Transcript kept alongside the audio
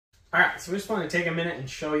All right, so we just want to take a minute and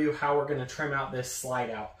show you how we're going to trim out this slide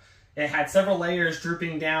out. It had several layers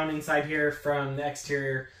drooping down inside here from the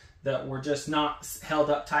exterior that were just not held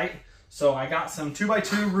up tight. So I got some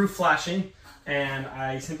 2x2 roof flashing, and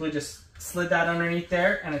I simply just slid that underneath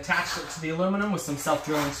there and attached it to the aluminum with some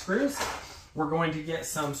self-drilling screws. We're going to get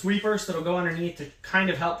some sweepers that'll go underneath to kind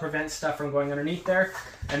of help prevent stuff from going underneath there.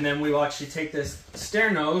 And then we will actually take this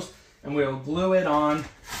stair nose and we'll glue it on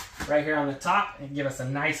right here on the top and give us a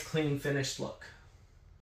nice clean finished look.